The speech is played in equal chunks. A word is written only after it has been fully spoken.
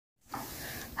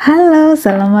Halo,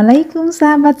 assalamualaikum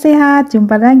sahabat sehat.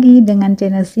 Jumpa lagi dengan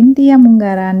channel Cynthia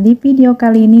Munggaran. Di video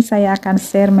kali ini saya akan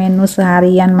share menu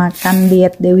seharian makan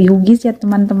diet Dewi Hughes ya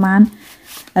teman-teman.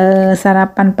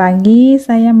 Sarapan pagi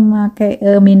saya memakai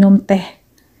minum teh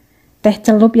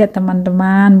celup ya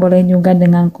teman-teman. Boleh juga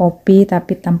dengan kopi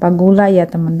tapi tanpa gula ya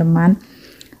teman-teman.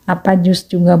 Apa jus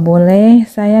juga boleh.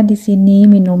 Saya di sini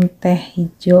minum teh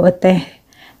hijau, teh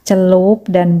celup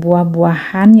dan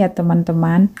buah-buahan ya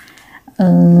teman-teman.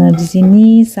 Di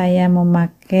sini saya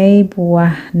memakai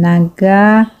buah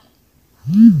naga.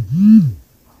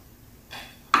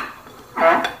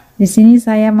 Di sini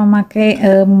saya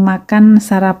memakan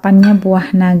sarapannya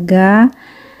buah naga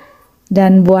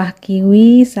dan buah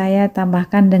kiwi. Saya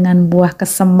tambahkan dengan buah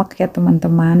kesemek ya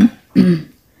teman-teman.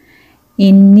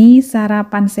 Ini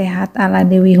sarapan sehat ala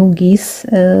Dewi Hughes.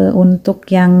 Untuk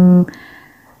yang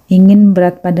ingin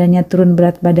turun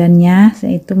berat badannya,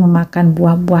 yaitu memakan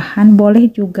buah-buahan, boleh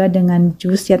juga dengan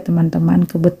jus ya teman-teman.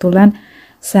 Kebetulan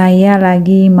saya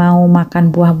lagi mau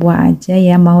makan buah-buah aja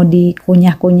ya, mau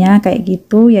dikunyah-kunyah kayak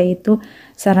gitu, yaitu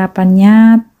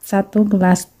sarapannya 1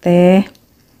 gelas teh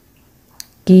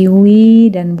kiwi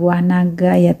dan buah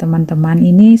naga ya teman-teman.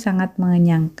 Ini sangat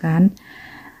mengenyangkan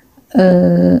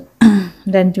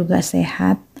dan juga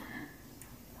sehat.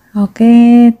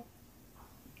 Oke,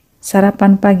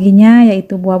 sarapan paginya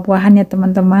yaitu buah-buahan ya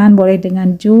teman-teman, boleh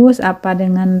dengan jus, apa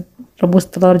dengan rebus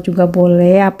telur juga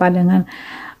boleh, apa dengan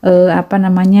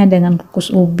dengan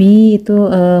kukus ubi, itu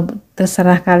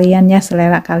terserah kalian ya,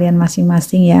 selera kalian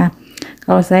masing-masing ya.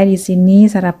 Kalau saya di sini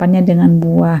sarapannya dengan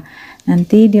buah.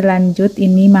 Nanti dilanjut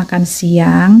ini makan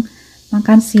siang.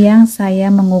 Makan siang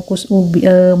saya mengukus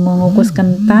mengukus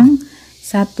kentang,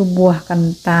 1 buah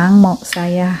kentang mau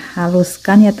saya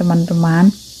haluskan ya teman-teman.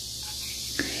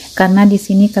 Karena di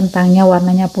sini kentangnya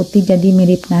warnanya putih jadi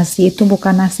mirip nasi. Itu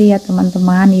bukan nasi ya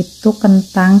teman-teman, itu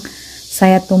kentang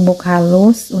saya tumbuk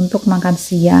halus untuk makan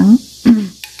siang.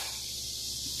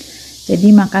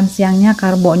 Jadi makan siangnya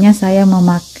karbonya saya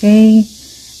memakai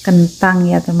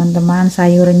kentang ya teman-teman.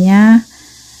 Sayurnya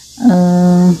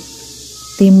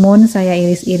timun saya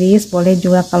iris-iris, boleh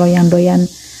juga kalau yang doyan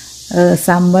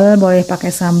sambal boleh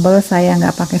pakai sambal. Saya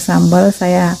nggak pakai sambal,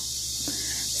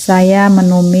 saya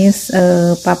menumis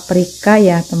paprika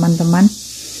ya teman-teman.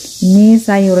 Ini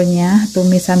sayurnya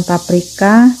tumisan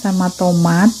paprika sama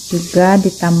tomat, juga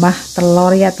ditambah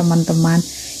telur ya teman-teman.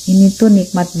 Ini tuh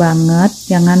nikmat banget.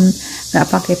 Jangan nggak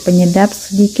pakai penyedap,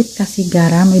 sedikit kasih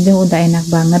garam, itu udah enak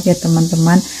banget ya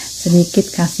teman-teman.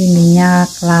 Sedikit kasih minyak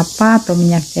kelapa atau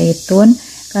minyak zaitun,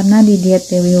 karena di diet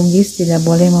Dewi Hughes tidak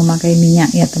boleh memakai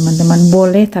minyak ya teman-teman.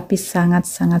 Boleh tapi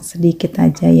sangat-sangat sedikit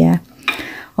aja ya.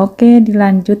 Oke,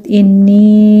 dilanjut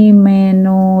ini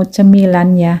menu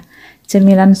cemilan ya.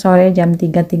 Cemilan sore jam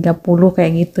 3.30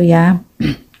 kayak gitu ya.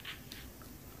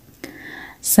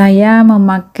 Saya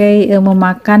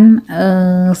memakan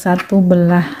 1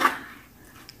 belah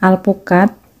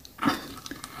alpukat.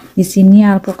 Di sini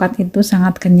alpukat itu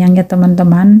sangat kenyang ya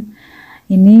teman-teman.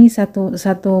 Ini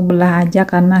satu belah aja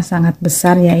karena sangat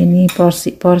besar ya. Ini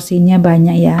porsinya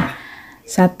banyak ya.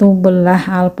 1 belah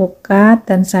alpukat,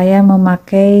 dan saya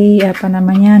memakai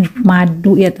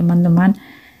madu ya teman-teman.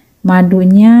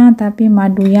 Madunya tapi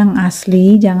madu yang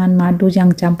asli, jangan madu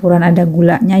yang campuran ada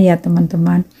gulanya ya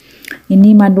teman-teman.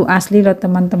 Ini madu asli loh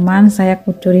teman-teman. Saya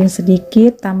kucurin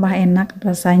sedikit, tambah enak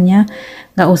rasanya.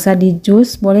 Nggak usah di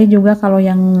jus, boleh juga kalau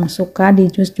yang suka di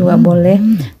jus juga boleh,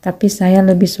 tapi saya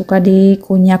lebih suka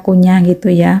dikunyah-kunyah gitu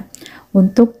ya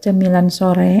untuk cemilan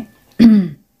sore.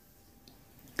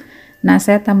 Nah,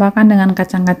 saya tambahkan dengan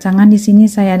kacang-kacangan. Di sini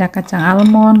saya ada kacang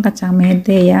almond, kacang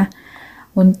mede ya.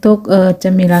 Untuk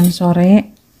cemilan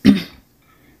sore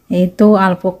yaitu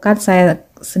alpukat saya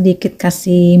sedikit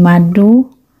kasih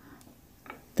madu,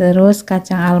 terus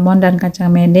kacang almond dan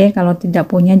kacang mede. Kalau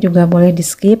tidak punya juga boleh di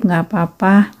skip, nggak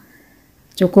apa-apa.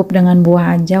 Cukup dengan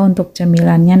buah aja untuk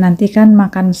cemilannya. Nanti kan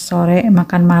makan sore,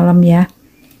 makan malam ya.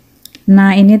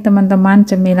 Nah, ini teman-teman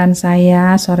cemilan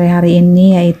saya sore hari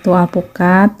ini yaitu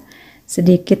alpukat,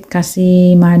 sedikit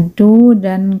kasih madu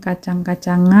dan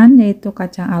kacang-kacangan yaitu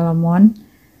kacang almond.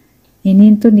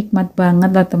 Ini tuh nikmat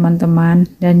banget lah teman-teman,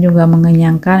 dan juga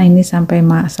mengenyangkan. Ini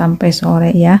sampai sore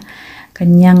ya,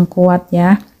 kenyang kuat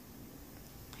ya.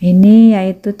 Ini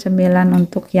yaitu cemilan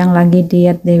untuk yang lagi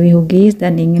diet Dewi Hughes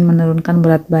dan ingin menurunkan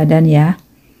berat badan ya.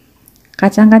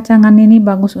 Kacang-kacangan ini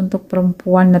bagus untuk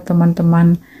perempuan ya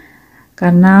teman-teman,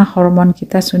 karena hormon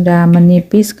kita sudah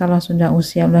menipis kalau sudah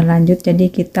usia udah lanjut. Jadi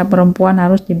kita perempuan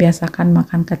harus dibiasakan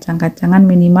makan kacang-kacangan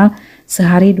minimal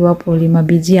sehari 25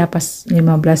 biji apa 15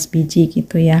 biji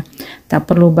gitu ya. Tak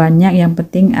perlu banyak, yang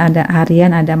penting ada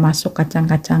harian ada masuk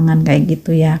kacang-kacangan kayak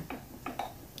gitu ya.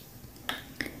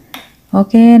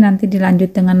 Oke, nanti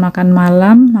dilanjut dengan makan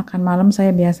malam. Makan malam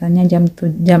saya biasanya jam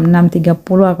 6.30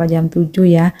 apa jam 7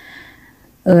 ya.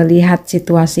 Lihat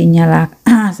situasinya lah.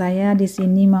 Saya di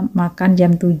sini makan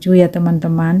jam 7 ya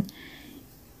teman-teman.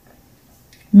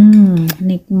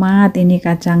 Nikmat ini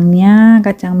kacangnya,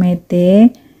 kacang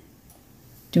mete,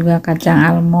 juga kacang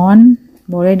almond.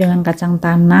 Boleh dengan kacang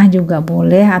tanah juga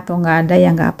boleh, atau nggak ada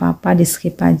ya nggak apa-apa, di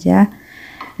skip aja.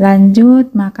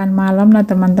 Lanjut makan malam lah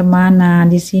teman-teman. Nah,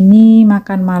 di sini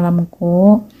makan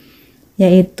malamku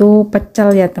yaitu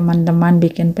pecel ya teman-teman,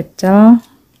 bikin pecel.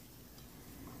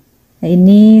 Nah,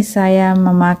 ini saya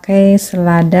memakai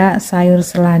selada, sayur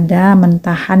selada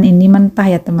mentahan, ini mentah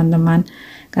ya teman-teman.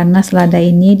 Karena selada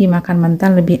ini dimakan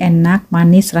mentah lebih enak,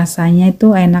 manis rasanya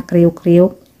itu enak,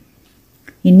 kriuk-kriuk.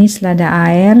 Ini selada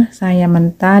air saya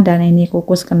mentah, dan ini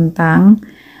kukus kentang.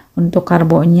 Untuk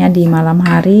karbonya di malam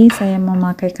hari saya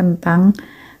memakai kentang.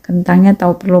 Kentangnya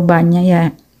tahu perlu banyak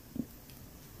ya.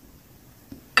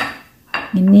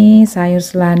 Ini sayur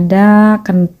selada,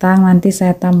 kentang, nanti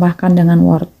saya tambahkan dengan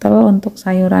wortel untuk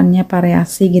sayurannya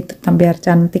variasi gitu biar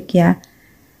cantik ya.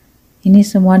 Ini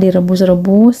semua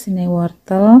direbus-rebus, ini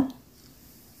wortel.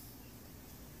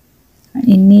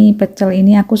 Ini pecel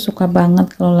ini aku suka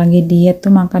banget kalau lagi diet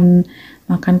tuh makan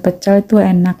pecel itu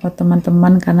enak loh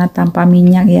teman-teman, karena tanpa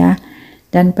minyak ya.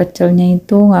 Dan pecelnya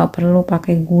itu nggak perlu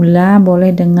pakai gula,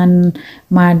 boleh dengan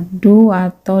madu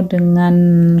atau dengan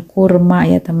kurma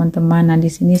ya teman-teman. Nah,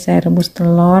 di sini saya rebus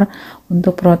telur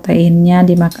untuk proteinnya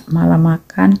di malam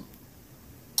makan.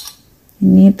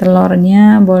 Ini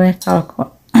telurnya boleh,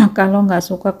 kalau nggak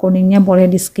suka kuningnya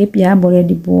boleh di skip ya, boleh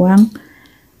dibuang.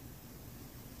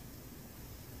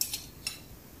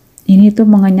 Ini tuh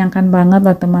mengenyangkan banget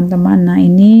loh teman-teman. Nah,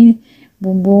 ini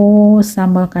bumbu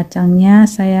sambal kacangnya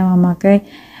saya memakai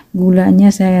gulanya,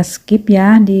 saya skip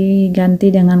ya,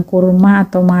 diganti dengan kurma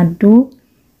atau madu.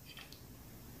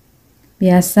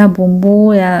 Biasa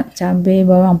bumbu ya, cabai,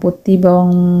 bawang putih,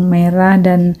 bawang merah,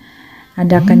 dan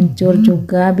ada kencur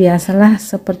juga. Biasalah,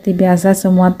 seperti biasa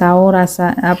semua tahu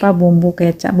rasa apa bumbu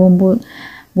kecap,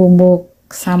 bumbu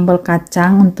sambal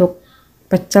kacang untuk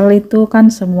pecel itu kan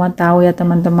semua tahu ya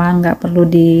teman-teman, nggak perlu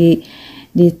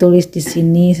ditulis di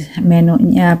sini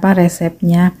menunya apa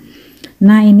resepnya.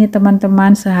 Nah, ini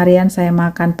teman-teman seharian saya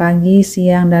makan pagi,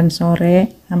 siang, dan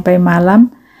sore sampai malam.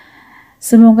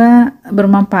 Semoga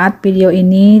bermanfaat video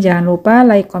ini. Jangan lupa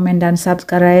like, komen, dan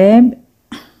subscribe,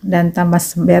 dan tambah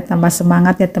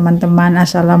semangat ya teman-teman.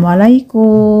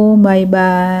 Assalamualaikum, bye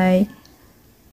bye.